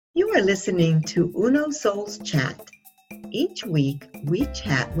You are listening to Uno Souls Chat. Each week, we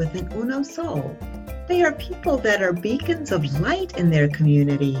chat with an Uno Soul. They are people that are beacons of light in their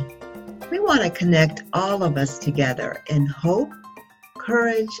community. We want to connect all of us together in hope,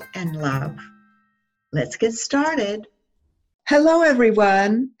 courage, and love. Let's get started. Hello,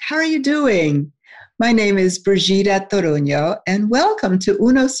 everyone. How are you doing? My name is Brigida Toruño, and welcome to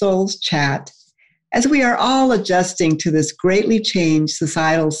Uno Souls Chat. As we are all adjusting to this greatly changed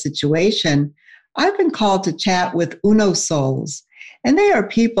societal situation, I've been called to chat with Uno Souls, and they are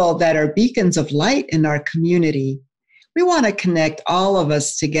people that are beacons of light in our community. We want to connect all of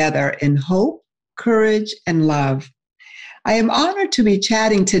us together in hope, courage, and love. I am honored to be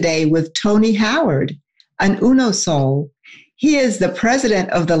chatting today with Tony Howard, an Uno Soul. He is the president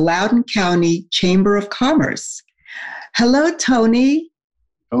of the Loudoun County Chamber of Commerce. Hello, Tony.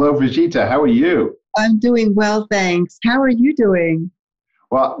 Hello, Brigitte. How are you? I'm doing well, thanks. How are you doing?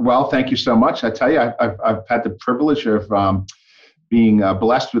 Well, thank you so much. I tell you, I've had the privilege of being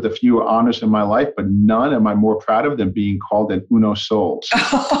blessed with a few honors in my life, but none am I more proud of than being called an Uno Soul. So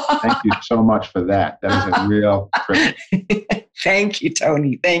thank you so much for that. That is a real privilege. Thank you,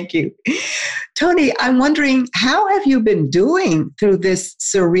 Tony. Thank you. Tony, I'm wondering, how have you been doing through this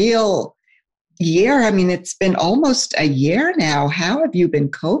surreal year? I mean, it's been almost a year now. How have you been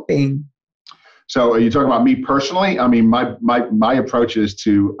coping? So are you talking about me personally? I mean, my approach is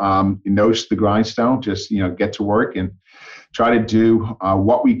to nose the grindstone, just, get to work and try to do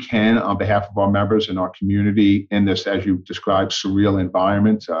what we can on behalf of our members and our community in this, as you described, surreal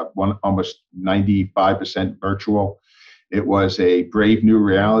environment, almost 95% virtual. It was a brave new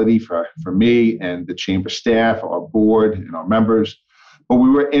reality for me and the chamber staff, our board, and our members. But we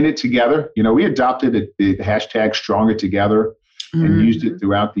were in it together. We adopted the hashtag Stronger Together and used it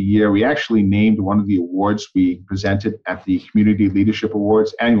throughout the year. We actually named one of the awards we presented at the Community Leadership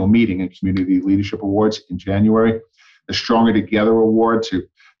Awards, annual meeting and Community Leadership Awards in January, the Stronger Together Award to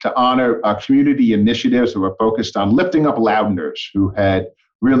honor community initiatives that were focused on lifting up Loudouners who had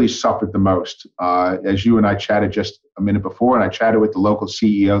really suffered the most. As you and I chatted just a minute before, and I chatted with the local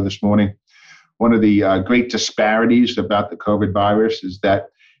CEO this morning, one of the great disparities about the COVID virus is that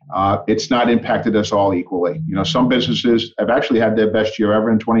it's not impacted us all equally. Some businesses have actually had their best year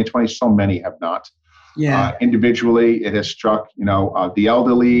ever in 2020. So many have not. Yeah. Individually, it has struck, the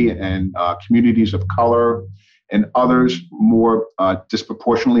elderly and communities of color and others more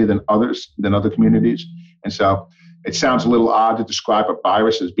disproportionately than other communities. And so it sounds a little odd to describe a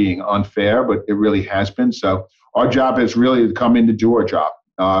virus as being unfair, but it really has been. So our job is really to come in to do our job.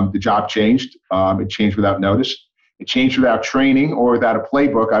 The job changed. It changed without notice. It changed without training or without a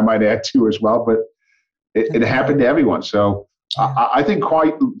playbook, I might add too as well, but it happened to everyone. So I think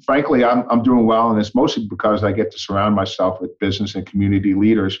quite frankly, I'm doing well. And it's mostly because I get to surround myself with business and community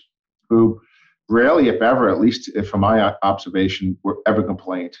leaders who rarely, if ever, at least from my observation, were ever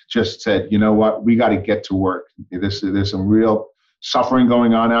complained. Just said, you know what, we got to get to work. There's some real suffering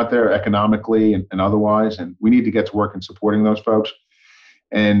going on out there economically and otherwise, and we need to get to work in supporting those folks.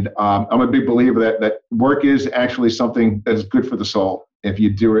 And I'm a big believer that work is actually something that is good for the soul. If you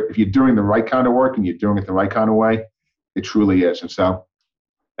do it, if you're doing the right kind of work and you're doing it the right kind of way, it truly is. And so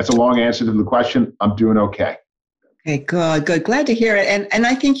that's a long answer to the question. I'm doing okay. Okay, good. Glad to hear it. And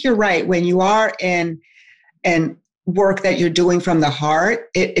I think you're right. When you are in work that you're doing from the heart,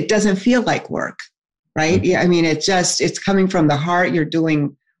 it doesn't feel like work, right? Yeah, I mean, it's coming from the heart. You're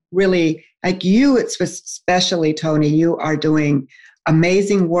doing really, like you, it's especially, Tony, you are doing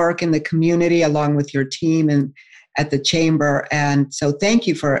amazing work in the community along with your team and at the chamber. And so thank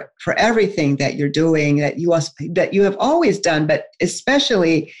you for everything that you're doing, that you have always done, but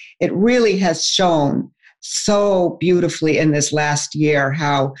especially it really has shown so beautifully in this last year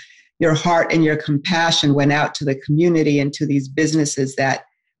how your heart and your compassion went out to the community and to these businesses that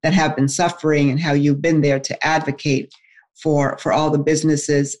have been suffering, and how you've been there to advocate for all the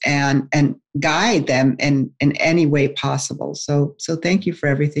businesses and guide them in any way possible. So thank you for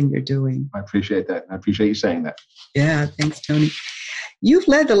everything you're doing. I appreciate that. I appreciate you saying that. Yeah, thanks, Tony. You've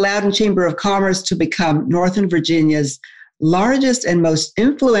led the Loudoun Chamber of Commerce to become Northern Virginia's largest and most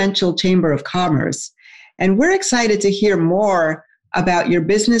influential chamber of commerce. And we're excited to hear more about your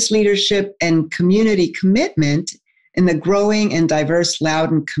business leadership and community commitment in the growing and diverse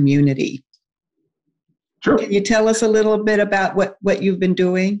Loudoun community. Sure. Can you tell us a little bit about what you've been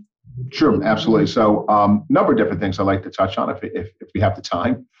doing? Sure, absolutely. So a number of different things I'd like to touch on if we have the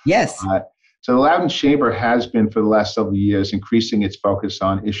time. Yes. So the Loudoun Chamber has been for the last several years increasing its focus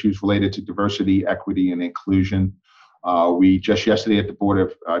on issues related to diversity, equity, and inclusion. We just yesterday at the Board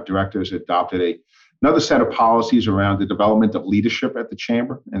of Directors adopted a another set of policies around the development of leadership at the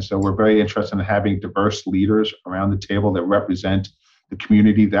chamber. And so we're very interested in having diverse leaders around the table that represent the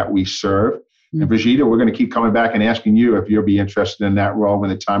community that we serve. And Vijita, we're going to keep coming back and asking you if you'll be interested in that role when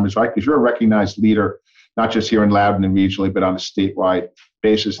the time is right, because you're a recognized leader, not just here in Loudoun and regionally, but on a statewide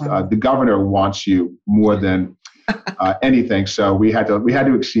basis. The governor wants you more than anything. So we had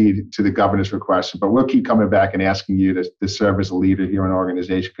to accede to the governor's request, but we'll keep coming back and asking you to serve as a leader here in our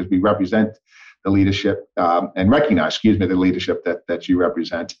organization, because we represent the leadership and recognize, the leadership that you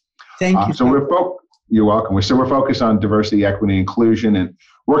represent. Thank you. You're welcome. So we're focused on diversity, equity, inclusion, and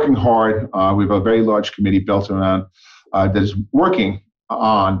working hard. We have a very large committee built around that is working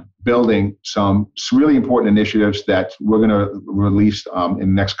on building some really important initiatives that we're going to release in the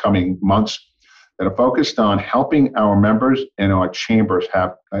next coming months that are focused on helping our members and our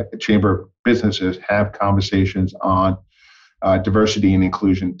chamber businesses have conversations on diversity and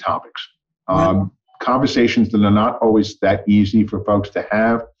inclusion topics. Conversations that are not always that easy for folks to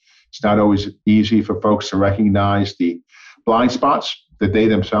have. It's not always easy for folks to recognize the blind spots that they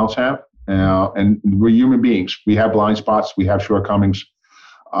themselves have. And we're human beings. We have blind spots. We have shortcomings.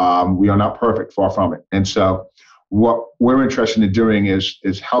 We are not perfect, far from it. And so what we're interested in doing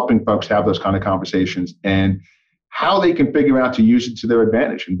is helping folks have those kind of conversations and how they can figure out to use it to their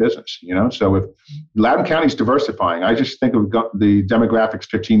advantage in business. So if Loudoun County is diversifying, I just think of the demographics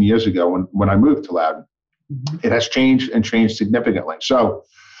 15 years ago when I moved to Loudoun. It has changed and changed significantly. So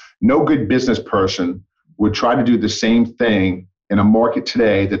no good business person would try to do the same thing in a market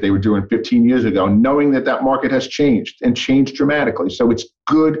today that they were doing 15 years ago, knowing that market has changed and changed dramatically. So it's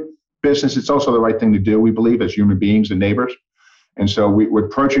good business. It's also the right thing to do, we believe, as human beings and neighbors. And so we're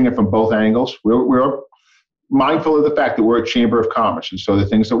approaching it from both angles. We're mindful of the fact that we're a chamber of commerce. And so the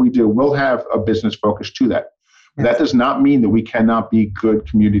things that we do will have a business focus to that. Yes. That does not mean that we cannot be good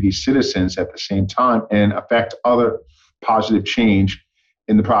community citizens at the same time and affect other positive change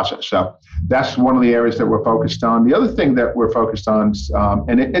in the process. So that's one of the areas that we're focused on. The other thing that we're focused on,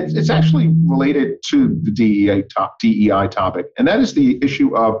 and it's actually related to the DEI topic, and that is the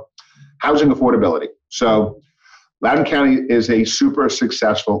issue of housing affordability. So Loudoun County is a super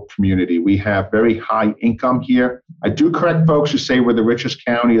successful community. We have very high income here. I do correct folks who say we're the richest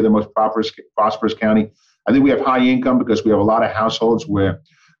county or the most prosperous county. I think we have high income because we have a lot of households where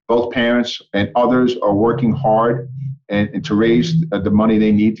both parents and others are working hard and to raise the money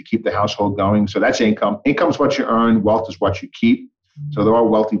they need to keep the household going. So that's income. Income is what you earn. Wealth is what you keep. So there are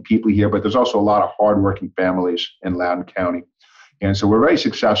wealthy people here, but there's also a lot of hardworking families in Loudoun County. And so we're very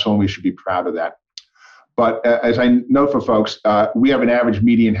successful, and we should be proud of that. But as I note for folks, we have an average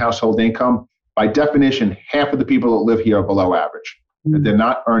median household income. By definition, half of the people that live here are below average. Mm-hmm. They're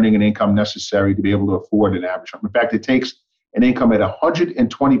not earning an income necessary to be able to afford an average home. In fact, it takes an income at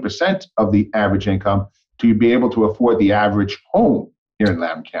 120% of the average income to be able to afford the average home here in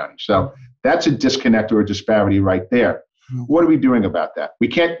Loudoun County. So that's a disconnect or a disparity right there. Mm-hmm. What are we doing about that? We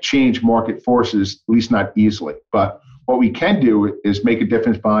can't change market forces, at least not easily. But what we can do is make a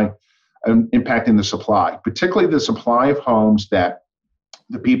difference by impacting the supply, particularly the supply of homes that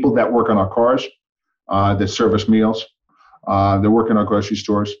the people that work on our cars, that serve us meals, that work in our grocery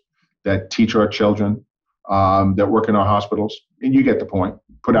stores, that teach our children, that work in our hospitals, and you get the point,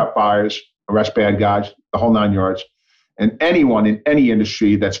 put out fires, arrest bad guys, the whole 9 yards. And anyone in any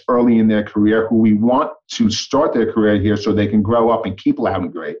industry that's early in their career who we want to start their career here so they can grow up and keep Loudoun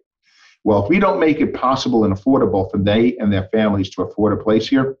great. Well, if we don't make it possible and affordable for they and their families to afford a place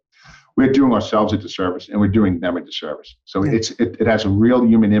here, we're doing ourselves a disservice and we're doing them a disservice. So it has a real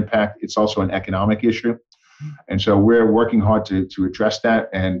human impact. It's also an economic issue. And so we're working hard to address that.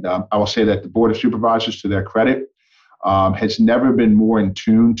 And I will say that the Board of Supervisors, to their credit, has never been more in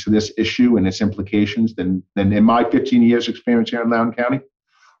tune to this issue and its implications than in my 15 years experience here in Loudoun County.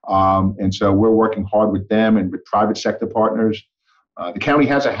 And so we're working hard with them and with private sector partners. The county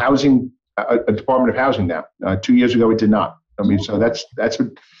has a Department of Housing now. 2 years ago, it did not. I mean, so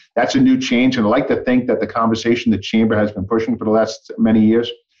that's a new change. And I like to think that the conversation the Chamber has been pushing for the last many years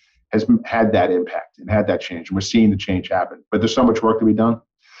has had that impact and had that change. And we're seeing the change happen. But there's so much work to be done.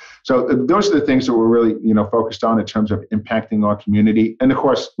 So those are the things that we're really, focused on in terms of impacting our community. And of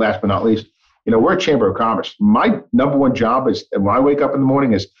course, last but not least, we're a Chamber of Commerce. My number one job is, when I wake up in the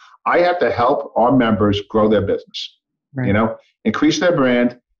morning, is I have to help our members grow their business, right. Increase their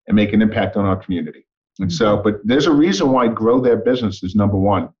brand and make an impact on our community. And so, but there's a reason why grow their business is number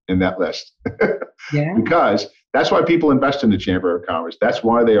one in that list. Yeah. Because that's why people invest in the Chamber of Commerce. That's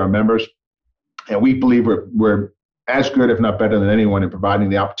why they are members. And we believe we're as good, if not better than anyone in providing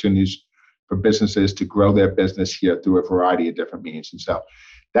the opportunities for businesses to grow their business here through a variety of different means. And so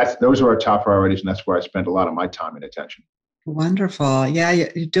those are our top priorities, and that's where I spend a lot of my time and attention. Wonderful. Yeah,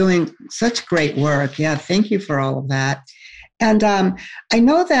 you're doing such great work. Yeah, thank you for all of that. And I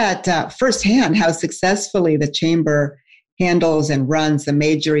know that firsthand how successfully the Chamber handles and runs the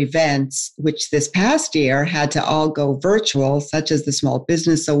major events, which this past year had to all go virtual, such as the Small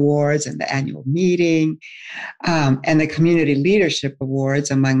Business Awards and the annual meeting and the Community Leadership Awards,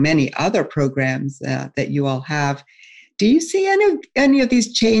 among many other programs that you all have. Do you see any of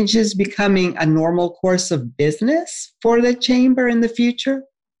these changes becoming a normal course of business for the Chamber in the future?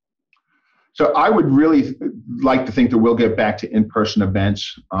 So I would really like to think that we'll get back to in-person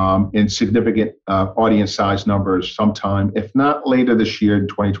events in significant audience size numbers sometime, if not later this year in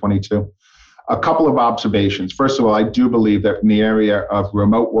 2022. A couple of observations. First of all, I do believe that in the area of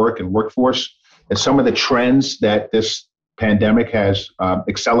remote work and workforce, that some of the trends that this pandemic has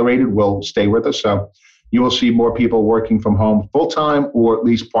accelerated will stay with us. So you will see more people working from home full-time or at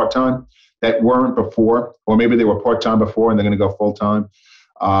least part-time that weren't before, or maybe they were part-time before and they're going to go full-time.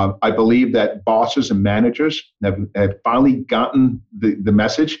 I believe that bosses and managers have finally gotten the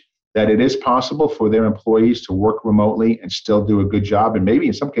message that it is possible for their employees to work remotely and still do a good job, and maybe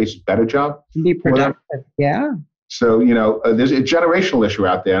in some cases better job. Be productive, yeah. So, there's a generational issue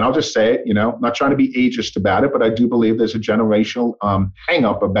out there, and I'll just say it, I'm not trying to be ageist about it, but I do believe there's a generational hang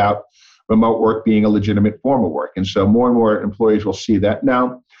up about remote work being a legitimate form of work. And so more and more employees will see that.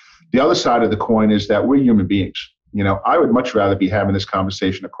 Now, the other side of the coin is that we're human beings. I would much rather be having this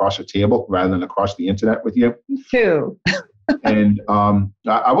conversation across a table rather than across the internet with you. Me too. And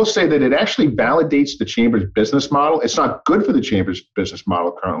I will say that it actually validates the Chamber's business model. It's not good for the Chamber's business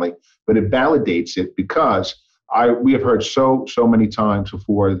model currently, but it validates it because we have heard so many times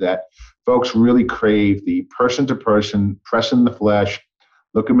before that folks really crave the person-to-person, press in the flesh,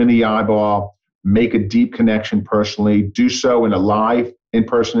 look them in the eyeball, make a deep connection personally, do so in a live,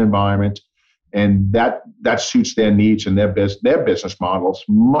 in-person environment. And that suits their needs and their business models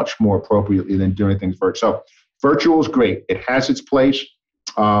much more appropriately than doing things virtual. So virtual is great. It has its place.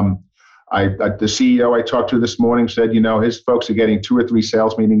 The CEO I talked to this morning said, his folks are getting 2 or 3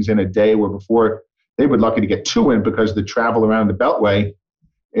 sales meetings in a day, where before they were lucky to get 2 in because the travel around the Beltway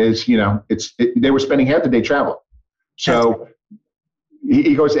is, they were spending half the day traveling. So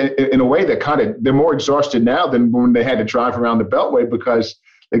he goes, in a way that they're more exhausted now than when they had to drive around the Beltway because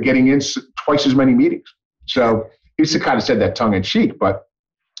they're getting in twice as many meetings. So he kind of said that tongue in cheek, but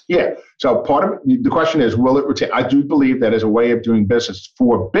yeah. So part of the question is, will it retain? I do believe that as a way of doing business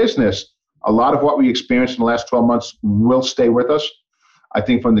for business, a lot of what we experienced in the last 12 months will stay with us. I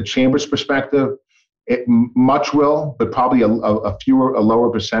think from the Chamber's perspective, it much will, but probably a lower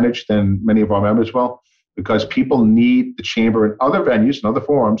percentage than many of our members will, because people need the Chamber and other venues and other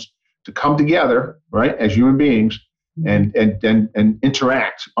forums to come together, right, as human beings and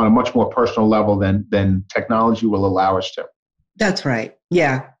interact on a much more personal level than technology will allow us to. That's right.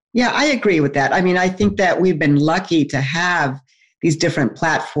 Yeah. Yeah, I agree with that. I mean, I think that we've been lucky to have these different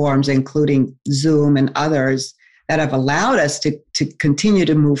platforms, including Zoom and others, that have allowed us to continue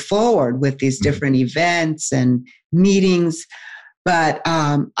to move forward with these different events and meetings. But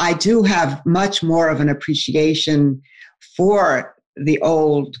I do have much more of an appreciation for the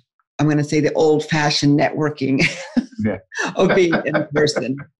old-fashioned networking of being in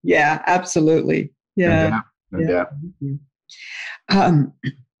person. Yeah, absolutely. Yeah.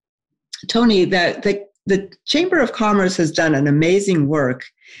 Tony, the Chamber of Commerce has done an amazing work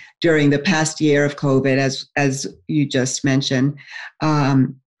during the past year of COVID, as you just mentioned.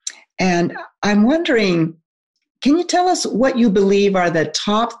 And I'm wondering, can you tell us what you believe are the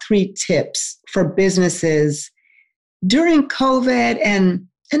top 3 tips for businesses during COVID and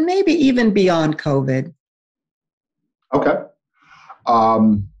maybe even beyond COVID? Okay.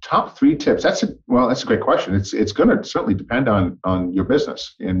 Top 3 tips. That's a great question. It's going to certainly depend on your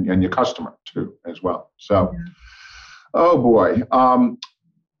business and your customer too, as well. So, oh boy.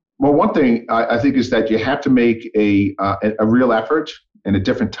 Well, one thing I think is that you have to make a real effort and a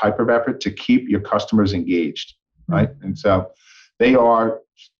different type of effort to keep your customers engaged, right? And so they are,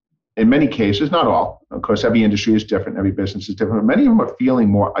 in many cases, not all, of course, every industry is different, every business is different, but many of them are feeling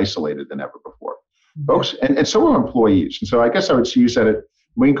more isolated than ever before. Folks, and so are employees. And so I guess I would use that,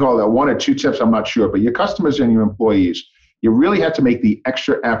 we can call that 1 or 2 tips, I'm not sure, but your customers and your employees, you really have to make the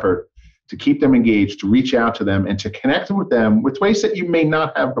extra effort to keep them engaged, to reach out to them and to connect with them with ways that you may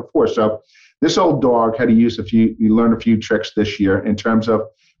not have before. So this old dog had to learn a few tricks this year in terms of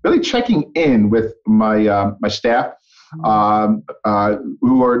really checking in with my staff,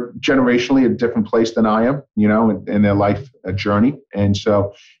 who are generationally a different place than I am, in their life journey. And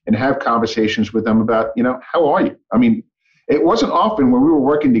have conversations with them about, how are you? I mean, it wasn't often when we were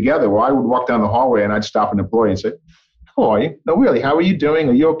working together where I would walk down the hallway and I'd stop an employee and say, "How are you? No, really, how are you doing?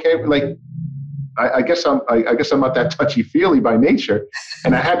 Are you okay?" Like, I guess I'm not that touchy-feely by nature,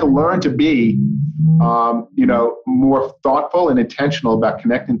 and I had to learn to be, more thoughtful and intentional about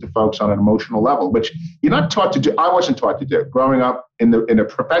connecting to folks on an emotional level, which you're not taught to do. I wasn't taught to do growing up in a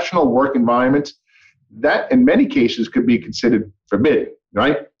professional work environment. That, in many cases, could be considered forbidden,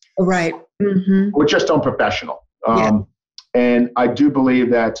 right? Right. Mm-hmm. Or just unprofessional. Yeah. And I do believe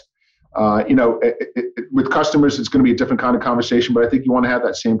that, with customers, it's going to be a different kind of conversation, but I think you want to have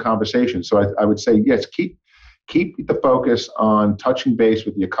that same conversation. So I would say, yes, keep the focus on touching base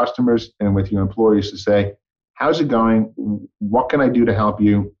with your customers and with your employees to say, how's it going? What can I do to help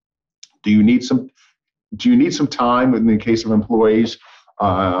you? Do you need some time in the case of employees?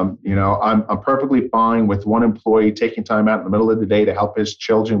 I'm perfectly fine with one employee taking time out in the middle of the day to help his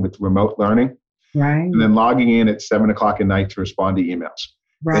children with remote learning. Right. And then logging in at 7:00 at night to respond to emails.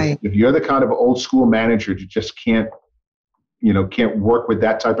 Right. If you're the kind of old school manager who just can't work with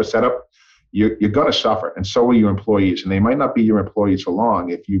that type of setup, you're going to suffer. And so will your employees. And they might not be your employees for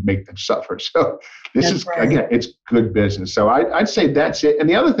long if you make them suffer. So again, it's good business. So I'd say that's it. And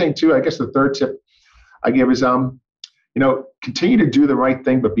the other thing too, I guess the third tip I give is, continue to do the right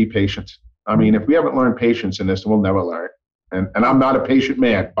thing, but be patient. I mean, if we haven't learned patience in this, we'll never learn. And I'm not a patient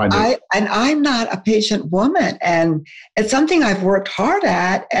man by nature. And I'm not a patient woman. And it's something I've worked hard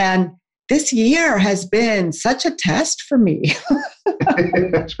at. And this year has been such a test for me.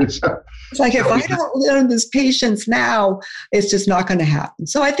 It's like, if I don't learn this patience now, it's just not going to happen.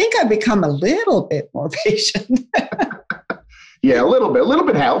 So I think I've become a little bit more patient. Yeah, a little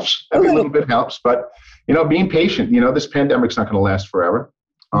bit helps. A little bit helps. But, being patient, this pandemic's not going to last forever.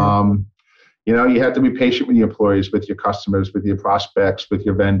 Yeah. You have to be patient with your employees, with your customers, with your prospects, with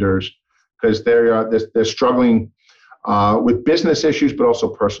your vendors, because they're struggling with business issues, but also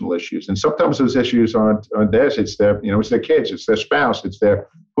personal issues. And sometimes those issues aren't theirs. It's their kids, it's their spouse, it's their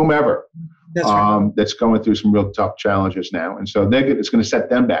whomever that's going through some real tough challenges now. And so it's going to set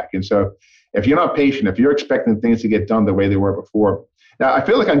them back. And so if you're not patient, if you're expecting things to get done the way they were before, now I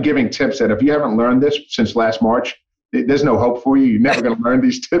feel like I'm giving tips that if you haven't learned this since last March, there's no hope for you. You're never going to learn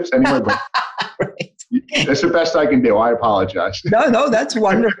these tips anyway. But right. That's the best I can do. I apologize. No, that's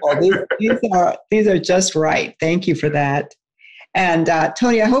wonderful. These are just right. Thank you for that. And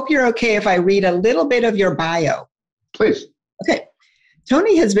Tony, I hope you're okay if I read a little bit of your bio. Please. Okay.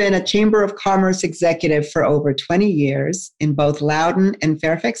 Tony has been a Chamber of Commerce executive for over 20 years in both Loudoun and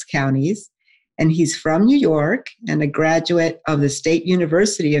Fairfax counties. And he's from New York and a graduate of the State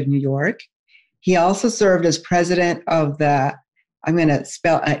University of New York. He also served as president of the, I'm going to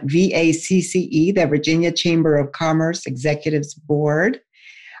spell it, VACCE, the Virginia Chamber of Commerce Executives Board.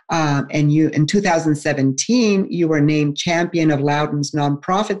 And in 2017, you were named champion of Loudoun's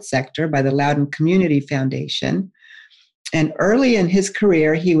nonprofit sector by the Loudoun Community Foundation. And early in his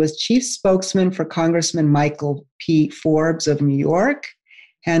career, he was chief spokesman for Congressman Michael P. Forbes of New York,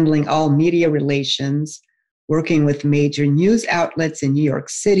 handling all media relations, working with major news outlets in New York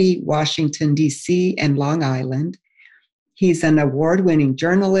City, Washington, D.C., and Long Island. He's an award-winning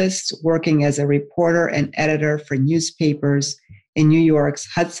journalist, working as a reporter and editor for newspapers in New York's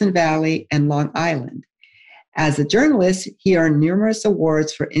Hudson Valley and Long Island. As a journalist, he earned numerous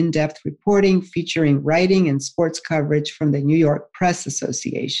awards for in-depth reporting, featuring writing and sports coverage from the New York Press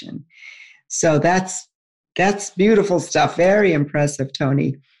Association. So that's beautiful stuff. Very impressive,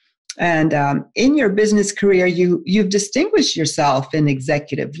 Tony. And in your business career, you've distinguished yourself in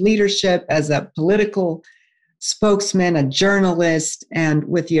executive leadership as a political spokesman, a journalist, and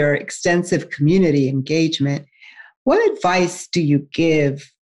with your extensive community engagement. What advice do you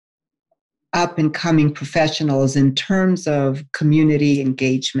give up-and-coming professionals in terms of community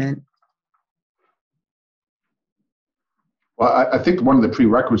engagement? Well, I think one of the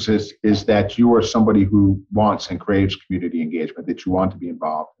prerequisites is that you are somebody who wants and craves community engagement, that you want to be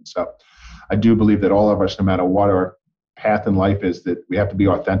involved. And so I do believe that all of us, no matter what our path in life is, that we have to be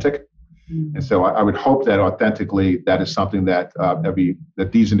authentic. Mm-hmm. And so I would hope that authentically, that is something that that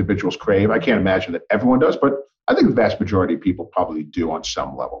these individuals crave. I can't imagine that everyone does, but I think the vast majority of people probably do on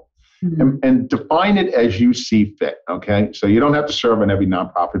some level. Mm-hmm. And define it as you see fit, okay? So you don't have to serve on every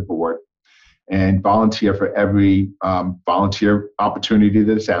nonprofit board and volunteer for every volunteer opportunity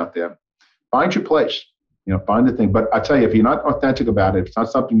that's out there. Find your place, find the thing. But I tell you, if you're not authentic about it, if it's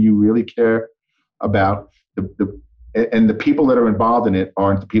not something you really care about, and the people that are involved in it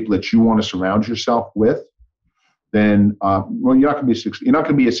aren't the people that you want to surround yourself with, then you're not going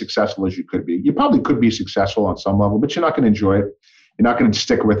to be as successful as you could be. You probably could be successful on some level, but you're not going to enjoy it. You're not going to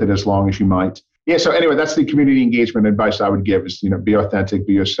stick with it as long as you might. Yeah. So anyway, that's the community engagement advice I would give is, be authentic,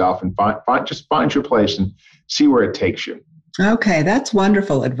 be yourself, and find your place and see where it takes you. Okay, that's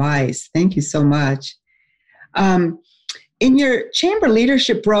wonderful advice. Thank you so much. In your chamber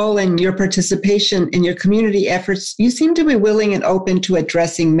leadership role and your participation in your community efforts, you seem to be willing and open to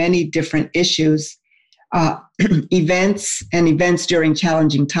addressing many different issues, events during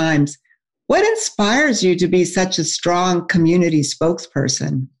challenging times. What inspires you to be such a strong community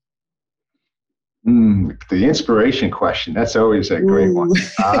spokesperson? The inspiration question, that's always a great one.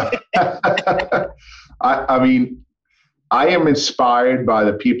 I am inspired by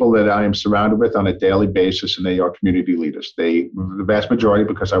the people that I am surrounded with on a daily basis, and they are community leaders. The vast majority,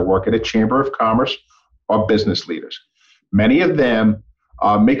 because I work at a chamber of commerce, are business leaders. Many of them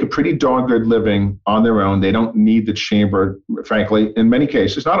make a pretty darn good living on their own. They don't need the chamber, frankly, in many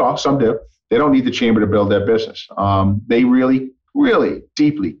cases, not all, some do. They don't need the chamber to build their business. They really, really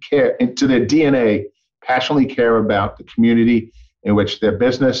deeply care, into their DNA, passionately care about the community in which their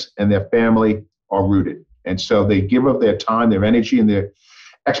business and their family are rooted. And so they give of their time, their energy, and their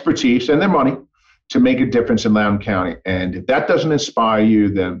expertise and their money to make a difference in Loudoun County. And if that doesn't inspire you,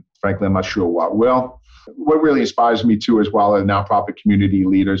 then frankly, I'm not sure what will. What really inspires me too as well are nonprofit community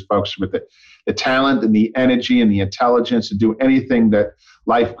leaders, folks with the talent and the energy and the intelligence to do anything that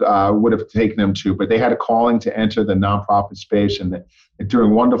life would have taken them to. But they had a calling to enter the nonprofit space, and they're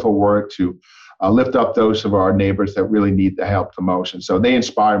doing wonderful work to lift up those of our neighbors that really need the help the most. And so they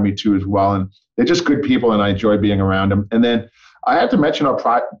inspire me too as well. And they're just good people, and I enjoy being around them. And then I have to mention our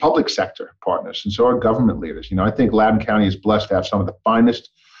public sector partners, and so our government leaders. I think Loudoun County is blessed to have some of the finest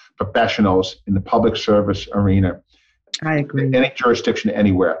professionals in the public service arena. I agree. Any jurisdiction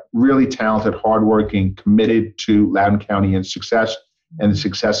anywhere. Really talented, hardworking, committed to Loudoun County and success, and the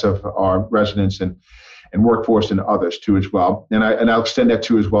success of our residents and workforce and others too as well. And I'll extend that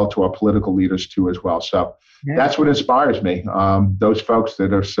too as well to our political leaders too as well. So that's what inspires me. Those folks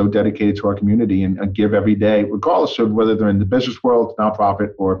that are so dedicated to our community and give every day, regardless of whether they're in the business world,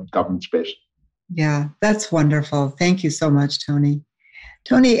 nonprofit, or government space. Yeah, that's wonderful. Thank you so much, Tony.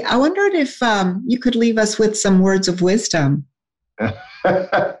 Tony, I wondered if you could leave us with some words of wisdom.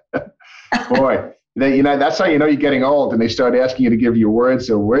 Boy. That's how you're getting old, and they start asking you to give you words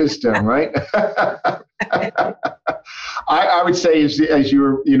of wisdom, right? I would say as you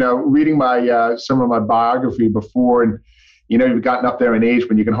were, reading my some of my biography before, and you've gotten up there in age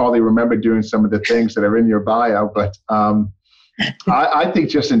when you can hardly remember doing some of the things that are in your bio. But I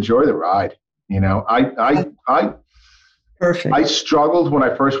think just enjoy the ride. Perfect. I struggled when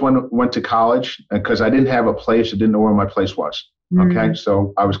I first went to college because I didn't have a place. I didn't know where my place was. Okay,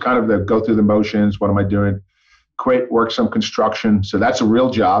 so I was kind of the go through the motions. What am I doing? Quit, work some construction. So that's a real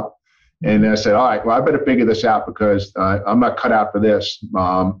job. And I said, all right, well, I better figure this out because I'm not cut out for this.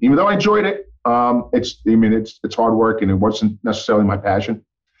 Even though I enjoyed it, it's hard work and it wasn't necessarily my passion.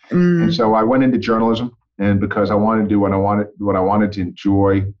 And so I went into journalism, and because I wanted to do what I wanted to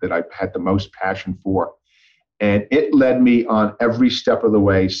enjoy, that I had the most passion for, and it led me on every step of the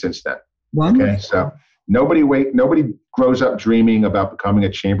way since then. Wonderful. Okay, so. Nobody grows up dreaming about becoming a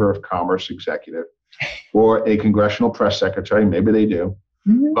Chamber of Commerce executive or a congressional press secretary. Maybe they do.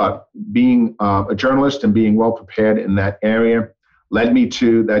 But being a journalist and being well prepared in that area led me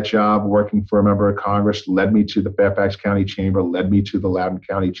to that job working for a member of Congress, led me to the Fairfax County Chamber, led me to the Loudoun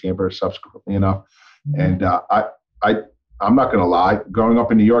County Chamber subsequently enough. And I'm not going to lie, growing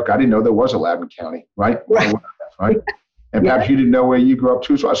up in New York, I didn't know there was a Loudoun County, right? Right. And perhaps you didn't know where you grew up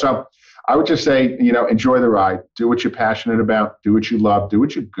too. So I would just say, enjoy the ride, do what you're passionate about, do what you love, do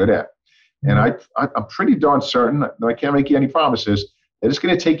what you're good at. And I'm pretty darn certain, though I can't make you any promises, that it's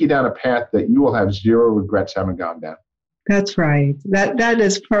going to take you down a path that you will have zero regrets having gone down. That's right. That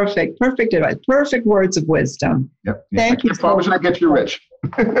is perfect. Perfect advice. Perfect words of wisdom. Yep. Thank you. I promise I'll get you rich.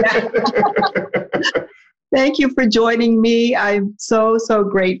 Thank you for joining me. I'm so, so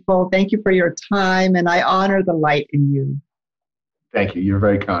grateful. Thank you for your time, and I honor the light in you. Thank you. You're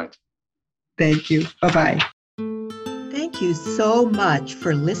very kind. Thank you. Bye-bye. Thank you so much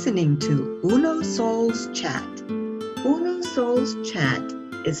for listening to Uno Souls Chat. Uno Souls Chat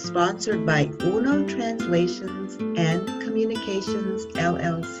is sponsored by Uno Translations and Communications,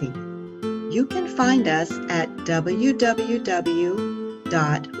 LLC. You can find us at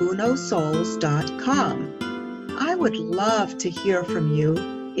www.unosouls.com. I would love to hear from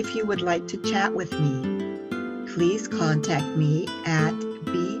you if you would like to chat with me. Please contact me at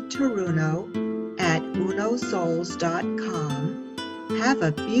btoruno@unosouls.com. Have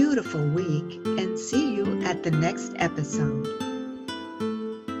a beautiful week and see you at the next episode.